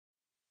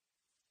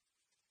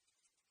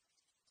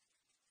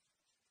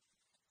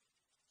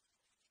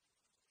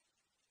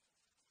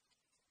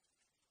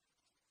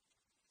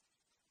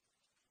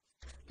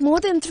More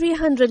than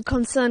 300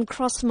 concerned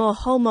Crossmoor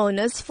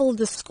homeowners filled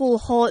the school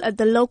hall at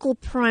the local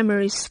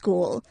primary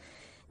school.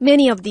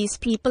 Many of these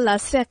people are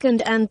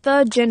second and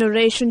third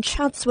generation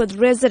Chatsworth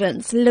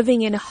residents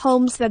living in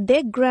homes that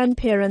their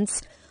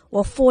grandparents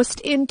were forced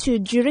into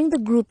during the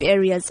Group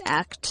Areas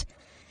Act.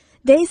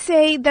 They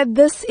say that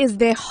this is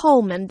their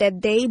home and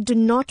that they do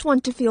not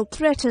want to feel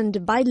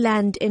threatened by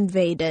land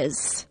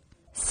invaders.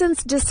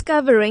 Since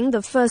discovering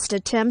the first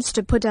attempts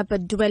to put up a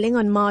dwelling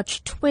on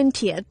March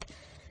 20th,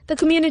 the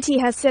community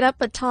has set up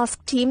a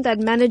task team that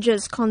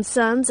manages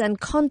concerns and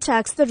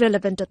contacts the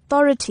relevant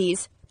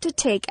authorities to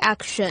take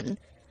action.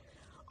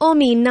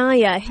 Omi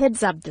Naya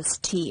heads up this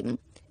team.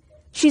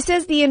 She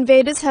says the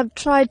invaders have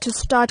tried to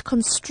start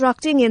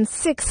constructing in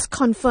 6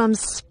 confirmed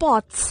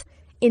spots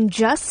in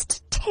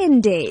just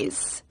 10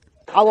 days.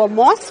 Our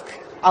mosque,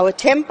 our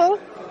temple,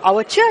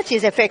 our church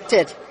is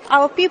affected.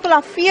 Our people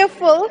are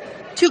fearful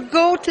to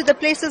go to the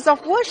places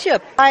of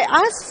worship. By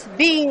us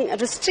being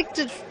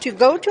restricted to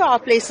go to our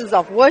places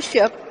of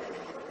worship,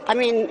 what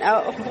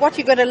are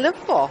you going to live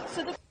for?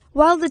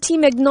 While the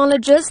team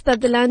acknowledges that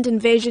the Land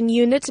Invasion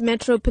Unit,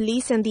 Metro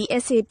Police and the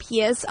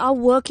SABC are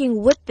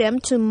working with them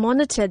to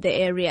monitor the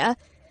area,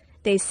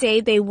 they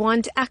say they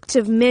want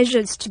active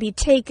measures to be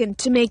taken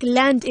to make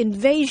land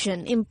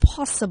invasion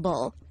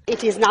impossible.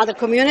 It is now the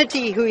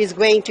community who is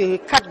going to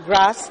cut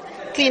grass,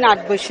 clean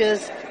out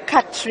bushes,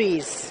 cut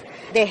trees.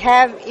 They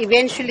have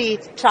eventually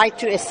tried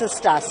to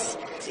assist us.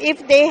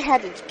 If they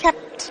had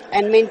kept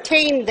and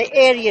maintained the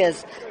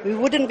areas, we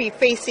wouldn't be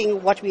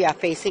facing what we are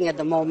facing at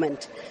the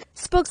moment.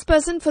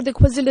 Spokesperson for the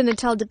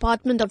KwaZulu-Natal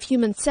Department of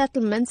Human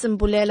Settlements,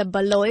 Mbulela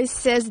Baloy,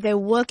 says they're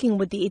working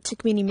with the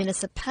eThekwini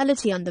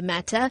municipality on the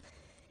matter,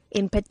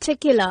 in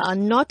particular are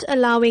not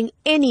allowing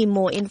any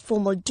more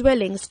informal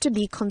dwellings to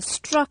be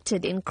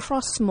constructed in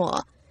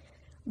Crossmoor.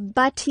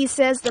 But he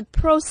says the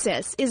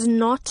process is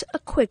not a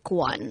quick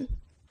one.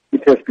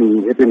 It has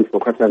been happening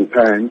for quite some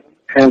time.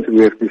 Hence,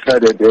 we have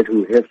decided that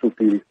we have to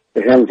be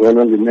hands-on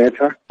on the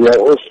matter. We are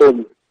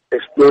also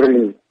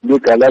exploring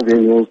legal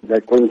avenues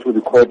like going to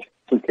the court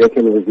to get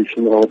an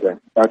eviction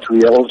order. But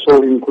we are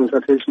also in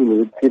consultation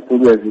with people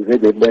who have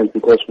invaded land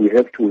because we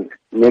have to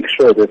make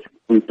sure that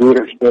we do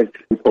respect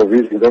the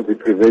provisions of the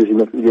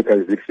Prevention of Illegal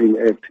Eviction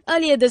Act.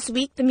 Earlier this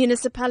week, the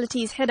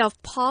municipality's head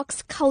of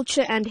Parks,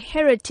 Culture and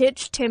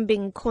Heritage,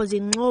 Tembing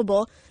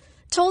Khozi-Ngobo,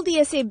 told the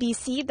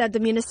SABC that the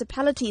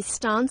municipality's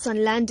stance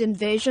on land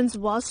invasions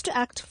was to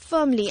act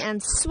firmly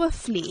and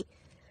swiftly.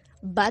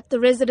 But the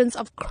residents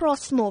of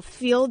Crossmoor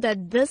feel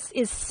that this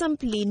is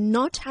simply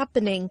not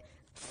happening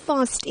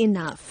fast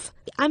enough.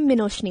 I'm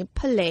Minoshni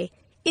Pillay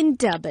in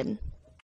Durban.